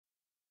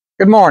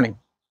Good morning.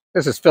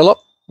 This is Philip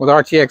with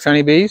RTX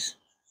Honeybees.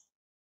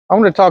 I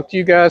want to talk to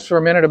you guys for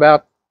a minute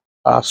about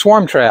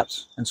swarm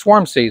traps and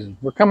swarm season.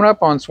 We're coming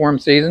up on swarm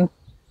season.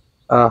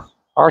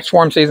 Our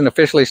swarm season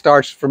officially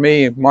starts for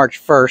me March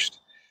 1st.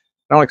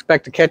 I don't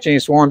expect to catch any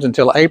swarms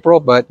until April,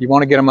 but you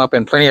want to get them up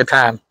in plenty of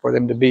time for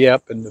them to be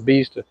up and the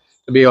bees to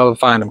be able to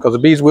find them, because the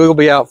bees will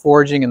be out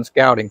foraging and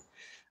scouting.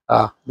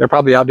 They're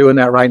probably out doing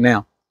that right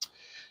now.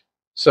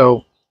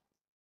 So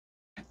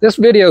this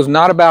video is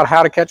not about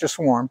how to catch a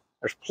swarm.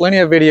 There's plenty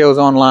of videos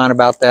online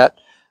about that.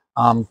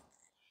 One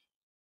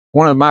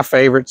of my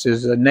favorites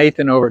is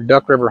Nathan over at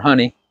Duck River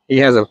Honey. He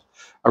has a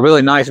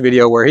really nice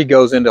video where he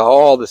goes into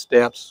all the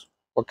steps,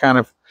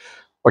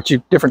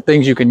 different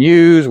things you can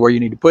use, where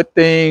you need to put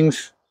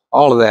things,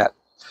 all of that.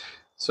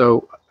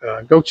 So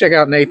go check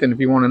out Nathan if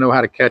you want to know how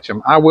to catch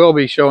them. I will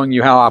be showing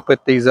you how I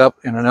put these up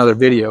in another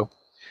video,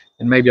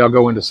 and maybe I'll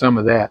go into some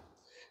of that.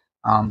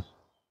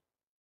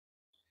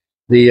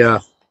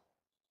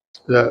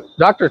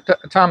 Dr.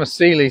 Thomas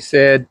Seeley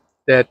said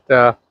that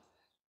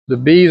the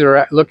bees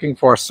are looking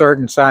for a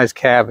certain size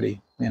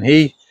cavity, and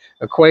he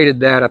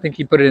equated that, I think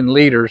he put it in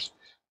liters,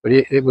 but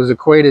it was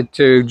equated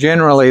to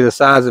generally the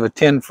size of a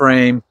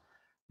 10-frame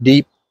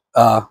deep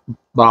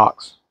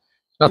box.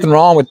 Nothing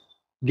wrong with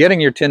getting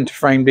your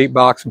 10-frame deep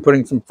box and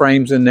putting some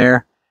frames in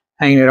there,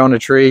 hanging it on a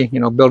tree, you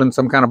know, building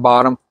some kind of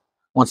bottom.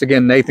 Once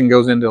again, Nathan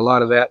goes into a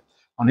lot of that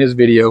on his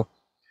video,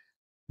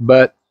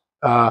 but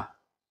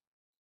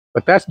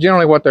that's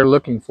generally what they're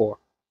looking for.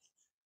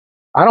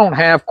 I don't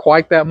have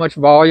quite that much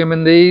volume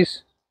in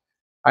these.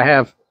 I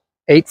have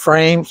 8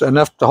 frames,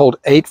 enough to hold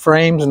 8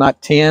 frames,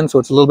 not 10, so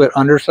it's a little bit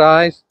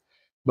undersized.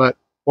 But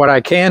what I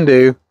can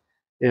do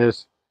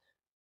is,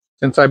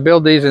 since I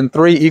build these in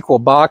 3 equal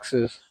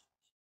boxes,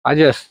 I'll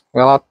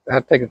have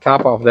to take the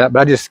top off of that, but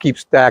I just keep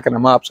stacking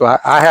them up. So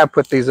I have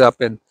put these up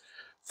in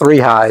 3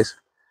 highs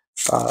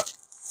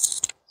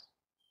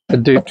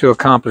to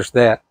accomplish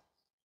that.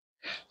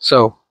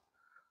 So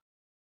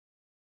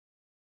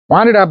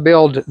why did I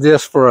build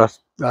this for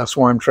a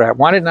swarm trap?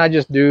 Why didn't I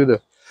just do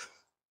the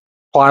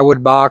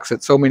plywood box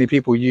that so many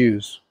people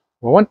use?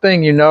 Well, one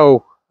thing you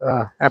know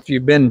after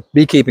you've been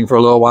beekeeping for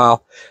a little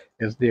while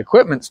is the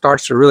equipment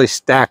starts to really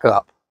stack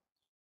up.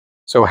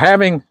 So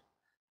having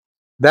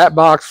that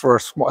box for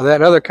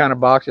that other kind of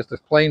box, just a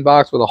plain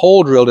box with a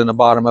hole drilled in the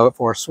bottom of it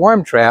for a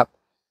swarm trap,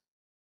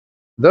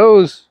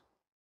 those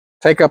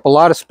take up a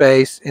lot of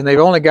space and they've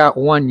only got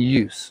one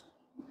use.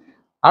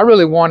 I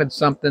really wanted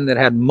something that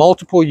had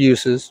multiple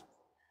uses.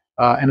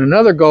 And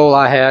another goal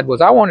I had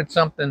was I wanted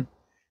something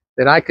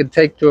that I could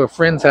take to a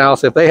friend's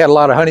house. If they had a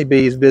lot of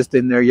honeybees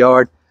visiting their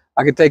yard,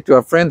 I could take to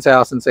a friend's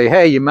house and say,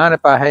 hey, you mind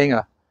if I hang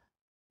a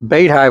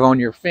bait hive on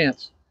your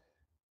fence?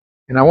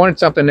 And I wanted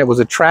something that was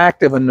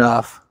attractive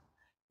enough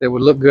that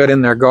would look good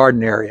in their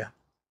garden area.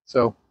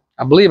 So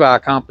I believe I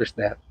accomplished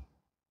that.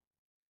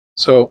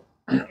 So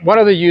what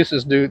other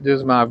uses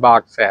does my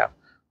box have?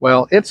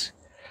 Well, it's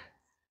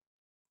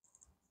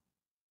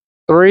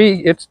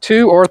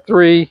 2 or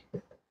 3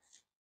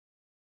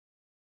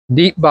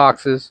 deep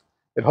boxes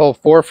that hold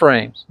 4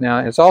 frames. Now,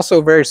 it's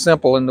also very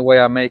simple in the way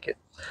I make it.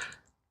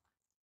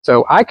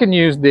 So I can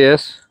use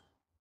this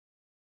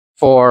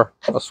for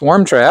a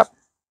swarm trap.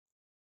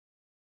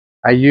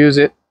 I use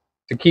it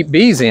to keep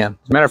bees in.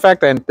 As a matter of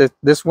fact,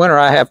 this winter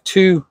I have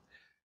two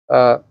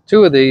of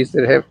these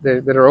that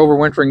are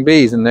overwintering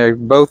bees, and they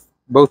both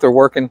are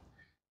working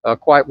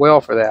quite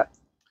well for that.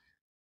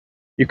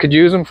 You could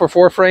use them for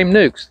 4-frame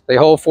nucs. They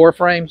hold 4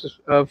 frames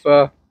of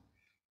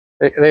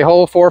they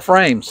hold 4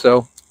 frames.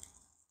 So,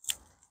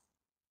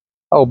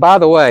 oh, by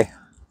the way,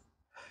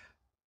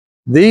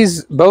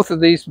 both of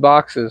these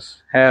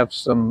boxes have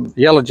some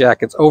yellow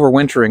jackets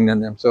overwintering in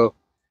them. So if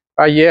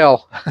I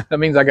yell, that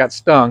means I got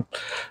stung.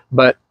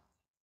 But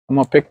I'm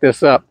gonna pick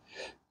this up.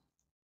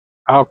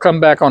 I'll come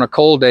back on a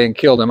cold day and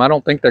kill them. I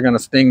don't think they're gonna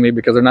sting me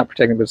because they're not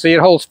protecting. But see, it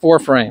holds 4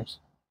 frames.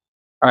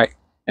 All right.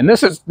 And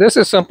this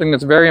is something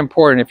that's very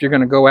important if you're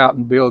going to go out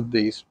and build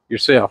these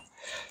yourself.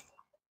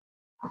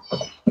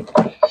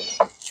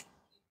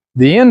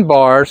 The end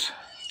bars,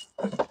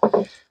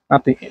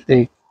 not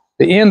the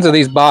ends of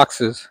these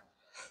boxes,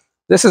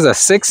 this is a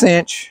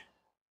 6-inch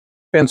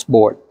fence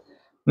board.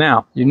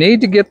 Now, you need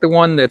to get the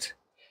one that's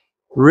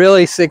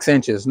really 6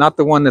 inches, not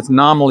the one that's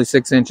nominally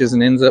 6 inches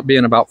and ends up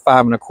being about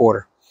 5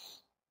 1/4.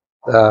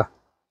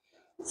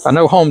 I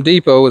know Home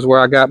Depot is where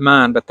I got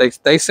mine, but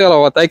they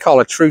sell what they call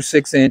a true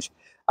 6-inch.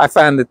 I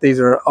find that these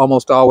are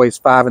almost always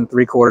 5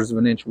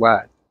 3/4 inch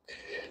wide.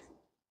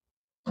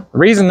 The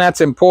reason that's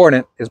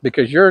important is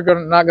because you're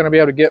not going to be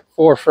able to get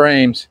 4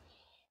 frames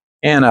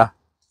in a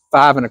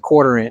 5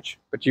 1/4 inch,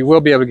 but you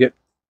will be able to get.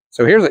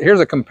 So here's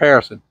a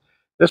comparison.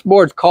 This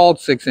board's called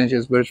 6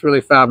 inches, but it's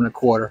really 5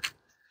 1/4.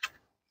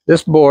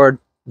 This board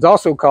is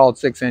also called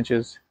 6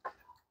 inches,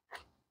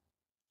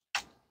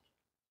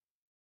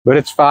 but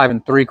it's 5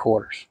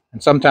 3/4,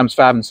 and sometimes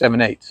 5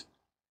 7/8.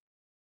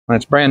 When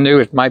it's brand new,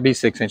 it might be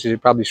 6 inches.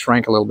 It probably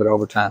shrank a little bit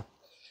over time.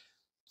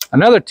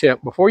 Another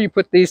tip, before you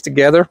put these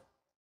together,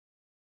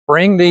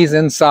 bring these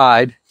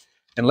inside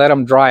and let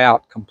them dry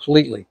out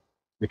completely.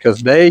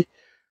 because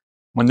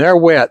when they're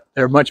wet,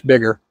 they're much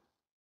bigger.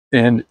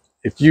 And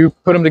if you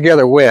put them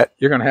together wet,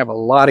 you're going to have a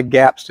lot of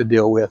gaps to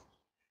deal with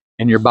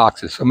in your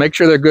boxes. So make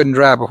sure they're good and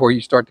dry before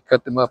you start to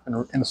cut them up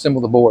and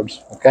assemble the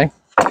boards, okay?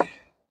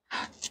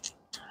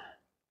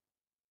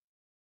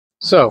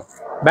 So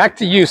back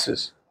to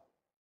uses.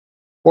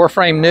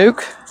 4-frame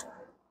nuke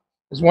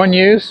is one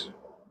use.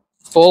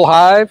 Full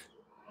hive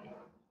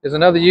is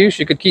another use.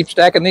 You could keep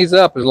stacking these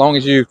up as long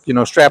as you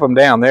strap them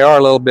down. They are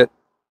a little bit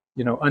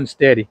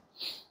unsteady.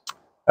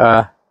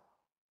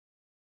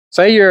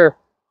 Say you're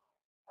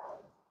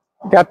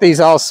got these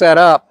all set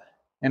up,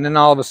 and then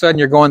all of a sudden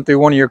you're going through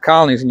one of your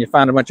colonies and you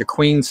find a bunch of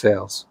queen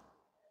cells.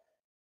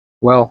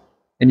 Well,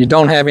 and you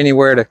don't have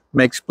anywhere to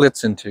make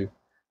splits into.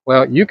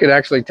 Well, you could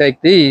actually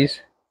take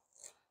these,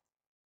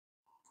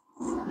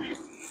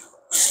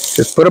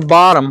 just put a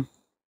bottom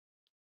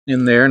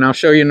in there, and I'll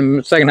show you in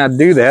a second how to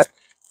do that.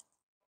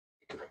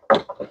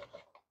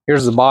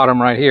 Here's the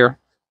bottom right here.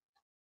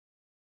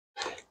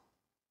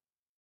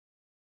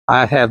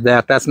 I have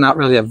that. That's not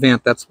really a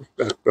vent. That's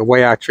the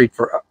way I treat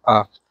for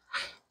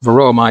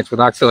varroa mites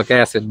with oxalic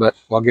acid, but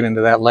we'll get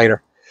into that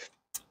later.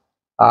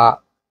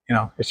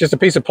 It's just a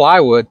piece of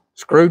plywood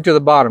screwed to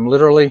the bottom,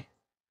 literally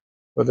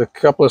with a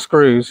couple of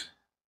screws.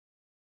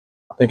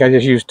 I think I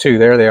just used 2.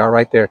 There they are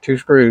right there, 2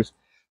 screws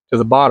to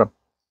the bottom.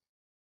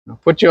 Now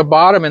put you a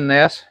bottom in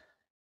this,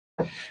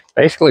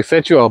 basically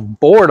set you a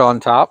board on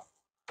top,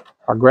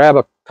 or grab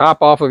a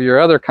top off of your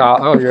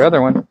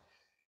other one,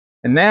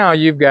 and now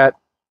you've got,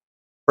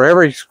 for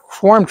every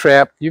swarm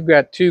trap, you've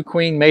got 2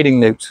 queen mating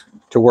nukes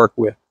to work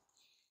with.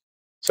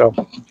 So,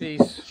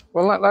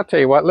 well, I'll tell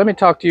you what, let me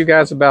talk to you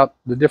guys about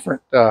the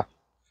different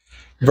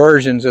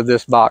versions of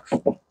this box.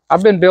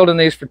 I've been building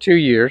these for 2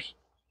 years.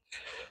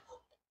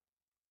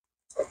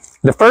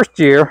 The first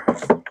year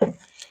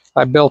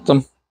I built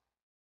them,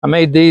 I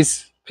made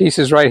these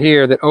pieces right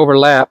here that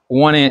overlap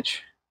 1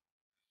 inch.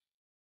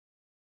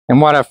 And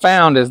what I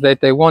found is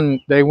that they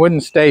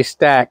wouldn't stay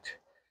stacked.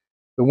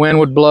 The wind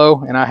would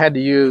blow, and I had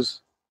to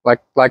use,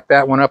 like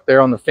that one up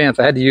there on the fence,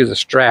 I had to use a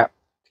strap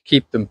to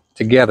keep them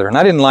together. And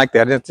I didn't like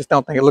that. I just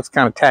don't think it looks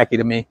kind of tacky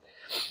to me.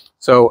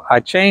 So I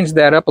changed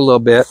that up a little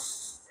bit,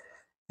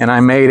 and I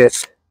made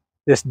it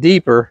this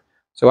deeper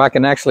so I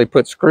can actually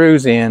put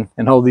screws in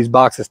and hold these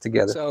boxes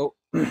together. So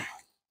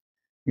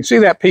you see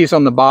that piece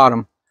on the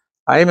bottom.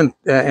 And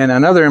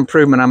another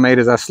improvement I made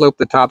is I sloped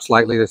the top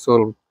slightly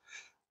so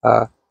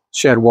it'll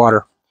shed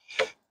water.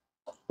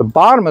 The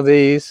bottom of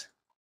these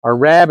are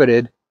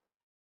rabbeted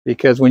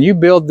because when you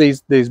build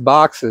these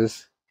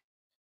boxes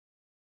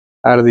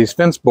out of these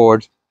fence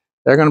boards,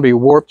 they're going to be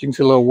warped. You can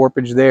see a little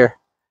warpage there,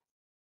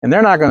 and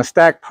they're not going to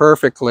stack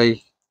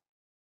perfectly.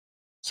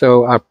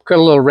 So I cut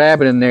a little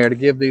rabbet in there to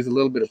give these a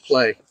little bit of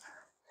play.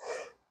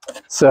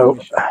 So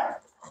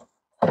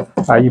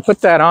you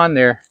put that on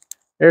there.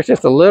 There's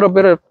just a little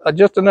bit of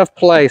just enough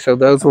play so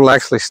those will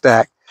actually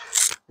stack.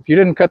 If you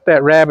didn't cut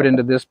that rabbet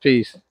into this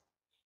piece,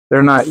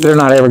 they're not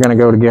ever going to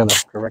go together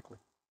correctly.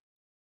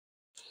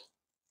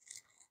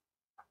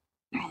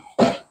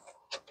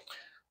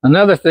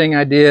 Another thing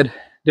I did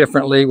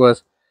differently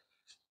was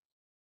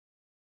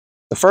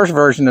the first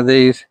version of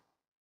these,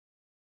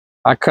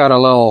 I cut a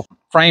little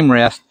frame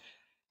rest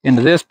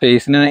into this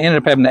piece, and then I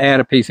ended up having to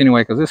add a piece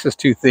anyway because this is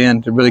too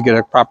thin to really get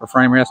a proper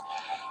frame rest.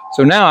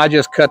 So now I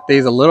just cut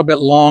these a little bit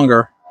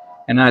longer,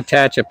 and I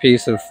attach a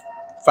piece of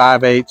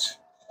 5/8,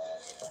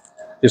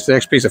 just an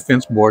extra piece of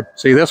fence board.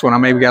 See, this one I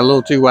maybe got a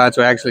little too wide,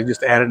 so I actually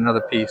just added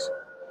another piece.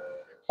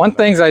 One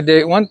thing I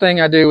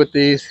do with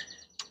these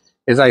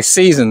is I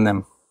season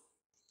them.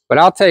 But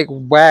I'll take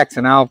wax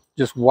and I'll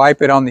just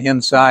wipe it on the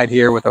inside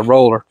here with a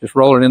roller. Just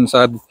roll it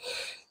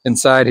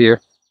inside here.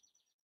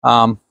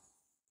 And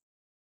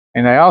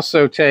I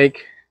also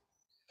take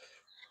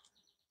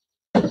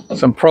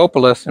some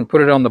propolis and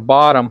put it on the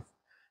bottom,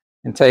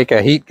 and take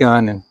a heat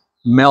gun and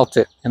melt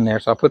it in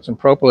there. So I'll put some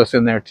propolis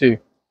in there too.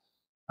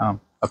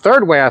 A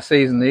third way I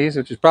season these,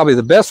 which is probably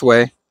the best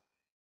way,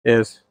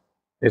 is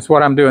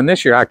what I'm doing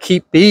this year. I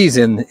keep bees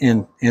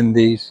in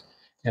these.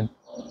 And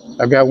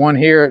I've got one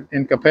here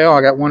in Capel,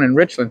 I got one in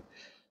Richland.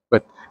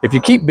 But if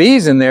you keep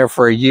bees in there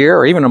for a year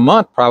or even a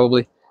month,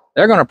 probably,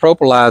 they're going to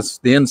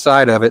propolize the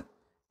inside of it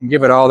and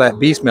give it all that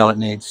bee smell it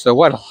needs. So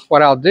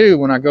what I'll do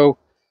when I go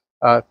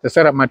to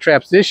set up my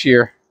traps this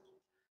year,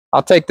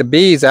 I'll take the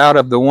bees out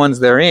of the ones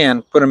they're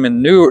in, put them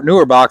in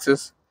newer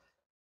boxes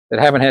that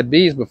haven't had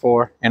bees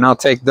before, and I'll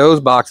take those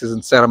boxes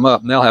and set them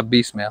up, and they'll have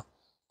bee smell.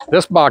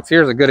 This box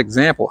here is a good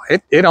example.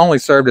 It only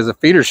served as a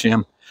feeder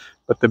shim,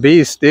 but the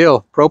bees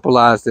still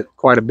propolized it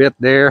quite a bit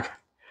there,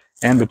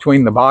 and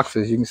between the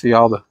boxes you can see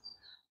all the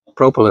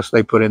propolis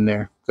they put in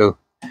there. So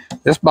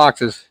this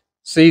box is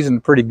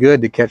seasoned pretty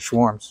good to catch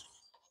swarms.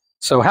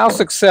 So how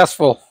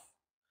successful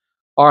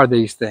are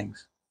these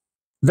things?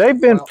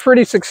 They've been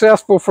pretty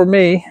successful for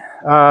me.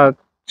 2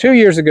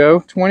 years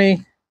ago,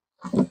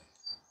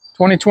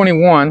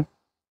 2021,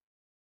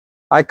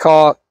 I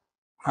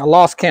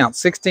lost count,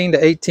 16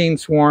 to 18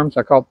 swarms.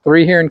 I caught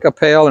 3 here in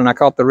Capel, and I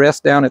caught the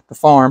rest down at the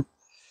farm.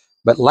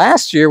 But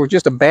last year was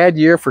just a bad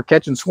year for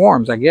catching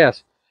swarms, I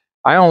guess.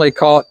 I only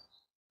caught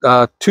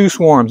 2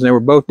 swarms, and they were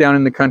both down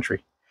in the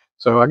country.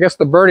 So I guess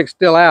the verdict's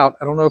still out.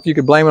 I don't know if you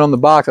could blame it on the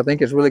box. I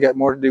think it's really got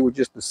more to do with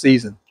just the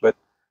season. But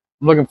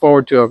I'm looking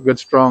forward to a good,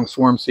 strong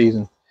swarm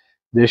season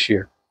this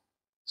year.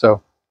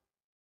 So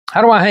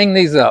how do I hang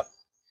these up?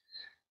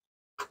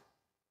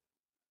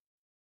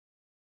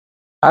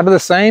 Out of the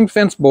same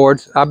fence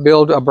boards, I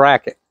build a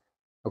bracket,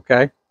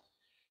 okay?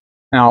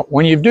 Now,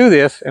 when you do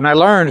this, and I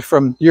learned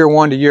from year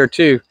 1 to year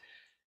 2,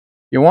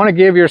 you want to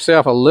give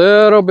yourself a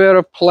little bit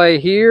of play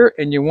here,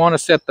 and you want to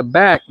set the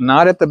back,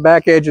 not at the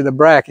back edge of the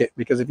bracket,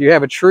 because if you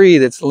have a tree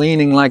that's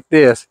leaning like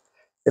this,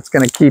 it's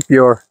going to keep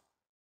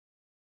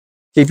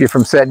you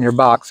from setting your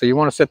box. So you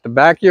want to set the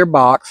back of your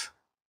box,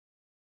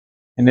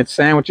 and it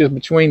sandwiches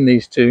between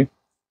these two.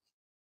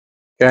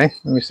 Okay,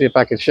 let me see if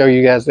I can show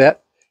you guys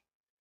that.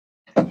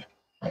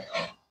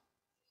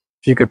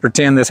 If you could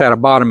pretend this had a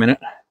bottom in it.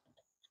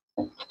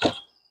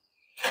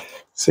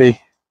 See,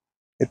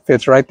 it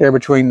fits right there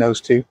between those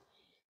two.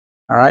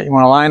 All right, you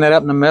want to line that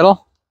up in the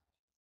middle.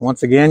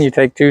 Once again, you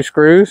take 2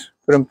 screws,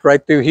 put them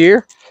right through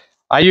here.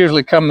 I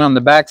usually come on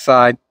the back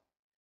side,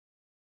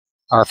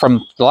 or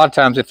from a lot of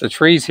times if the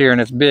tree's here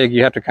and it's big,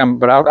 you have to come,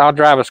 but I'll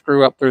drive a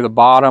screw up through the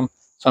bottom,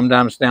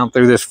 sometimes down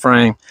through this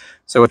frame,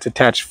 so it's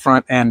attached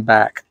front and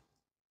back.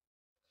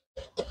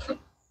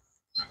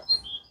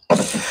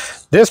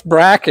 This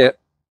bracket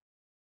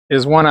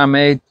is one I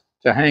made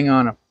to hang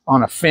on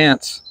a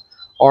fence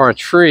or a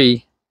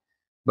tree,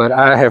 but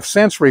I have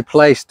since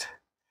replaced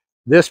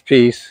this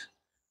piece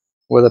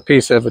with a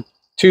piece of a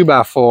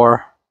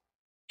 2x4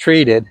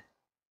 treated.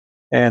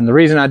 And the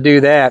reason I do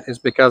that is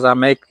because I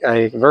make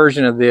a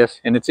version of this,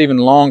 and it's even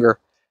longer,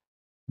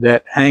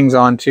 that hangs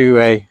onto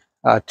a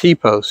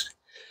T-post.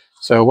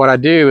 So what I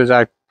do is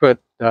I put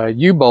a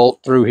U-bolt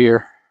through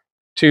here,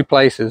 2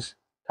 places,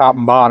 top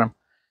and bottom,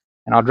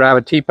 and I'll drive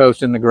a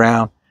T-post in the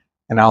ground,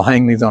 and I'll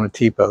hang these on a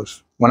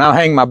T-post. When I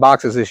hang my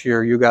boxes this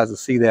year, you guys will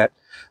see that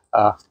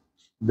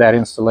that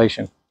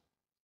installation.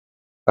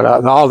 But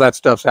all that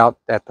stuff's out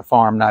at the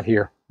farm, not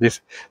here.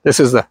 This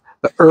is the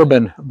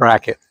urban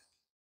bracket.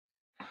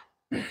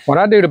 What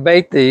I do to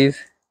bait these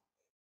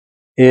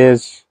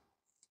is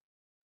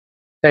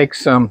take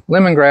some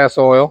lemongrass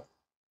oil,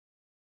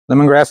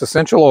 lemongrass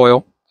essential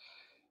oil,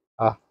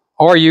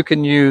 or you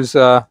can use,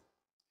 if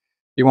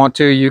you want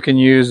to, you can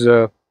use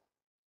a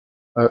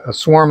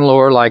swarm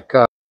lure like,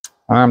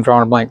 I'm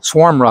drawing a blank,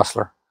 Swarm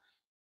Rustler,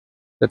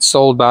 that's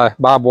sold by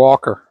Bob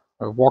Walker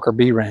of Walker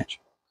Bee Ranch.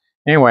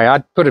 Anyway, I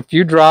put a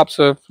few drops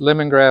of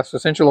lemongrass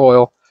essential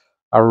oil,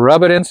 I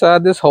rub it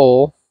inside this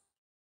hole,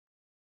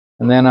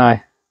 and then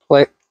I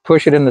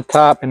push it in the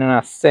top, and then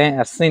I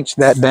cinch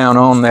that down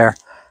on there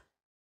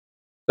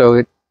so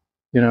it,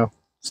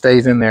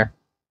 stays in there.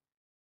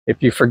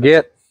 If you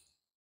forget,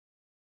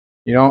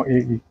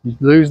 you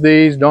lose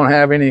these, don't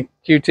have any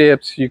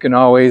Q-tips, you can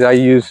always, I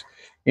use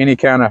any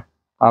kind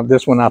of,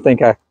 this one I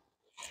think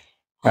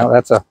well,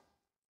 that's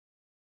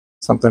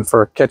something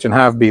for catching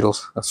hive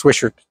beetles, a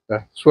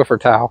Swiffer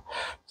towel.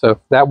 So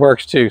that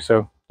works too.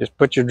 So just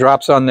put your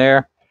drops on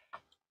there,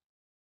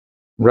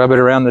 rub it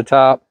around the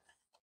top,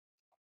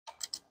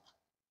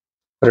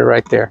 put it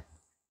right there.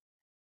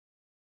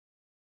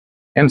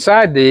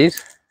 Inside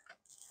these,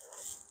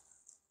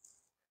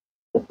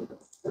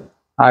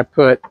 I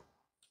put,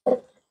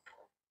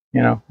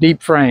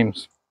 deep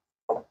frames.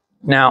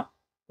 Now,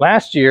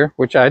 last year,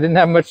 which I didn't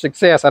have much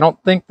success, I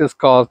don't think this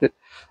caused it,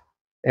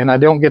 and I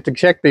don't get to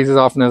check these as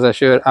often as I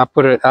should. I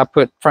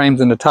put frames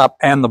in the top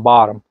and the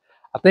bottom.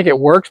 I think it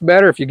works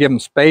better if you give them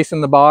space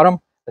in the bottom,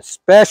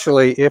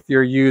 especially if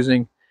you're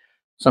using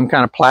some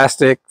kind of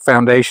plastic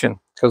foundation,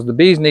 because the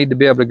bees need to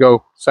be able to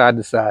go side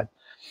to side.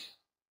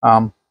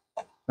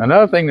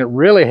 Another thing that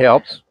really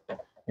helps,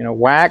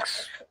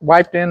 wax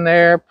wiped in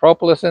there,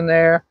 propolis in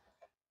there,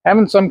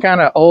 having some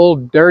kind of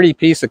old dirty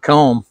piece of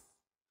comb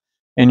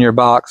in your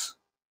box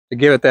to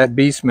give it that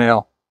bee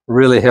smell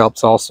really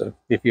helps also,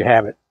 if you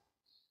have it.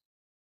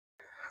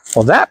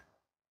 Well,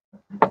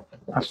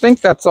 I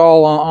think that's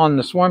all on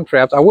the swarm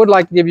traps. I would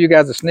like to give you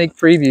guys a sneak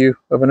preview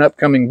of an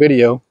upcoming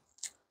video.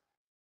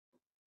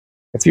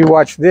 If you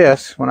watch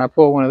this, when I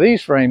pull one of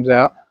these frames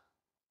out,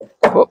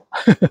 oh.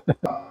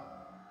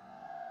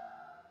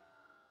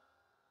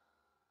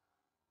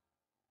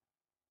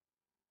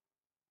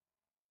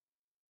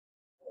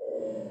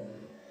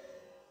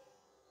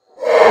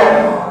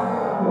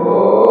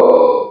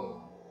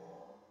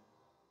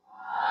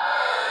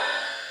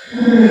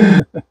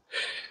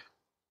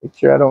 Make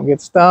sure I don't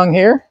get stung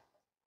here.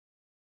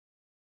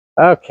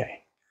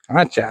 Okay,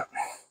 watch out.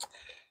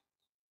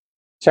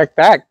 Check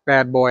that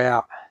bad boy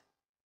out.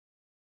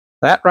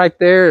 That right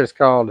there is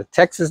called a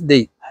Texas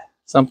Deep.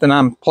 Something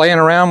I'm playing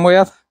around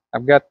with.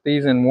 I've got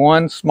these in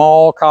one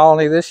small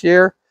colony this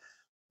year,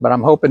 but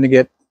I'm hoping to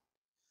get,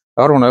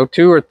 I don't know,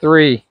 two or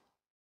three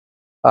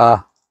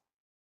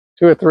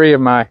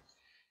of my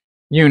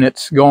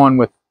units going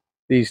with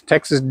these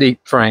Texas Deep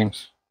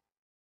frames.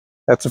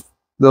 That's a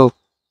little,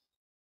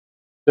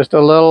 just a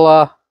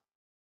little,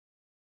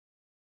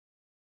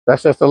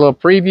 that's just a little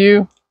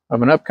preview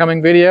of an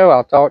upcoming video.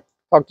 I'll talk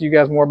talk to you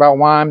guys more about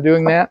why I'm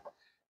doing that.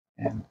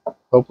 And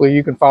hopefully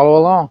you can follow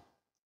along.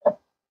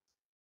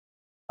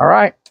 All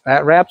right,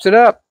 that wraps it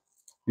up.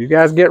 You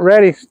guys get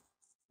ready.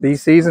 Bee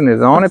season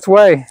is on its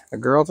way. The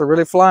girls are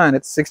really flying.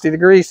 It's 60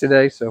 degrees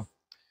today, so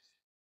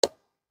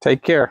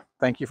take care.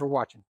 Thank you for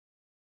watching.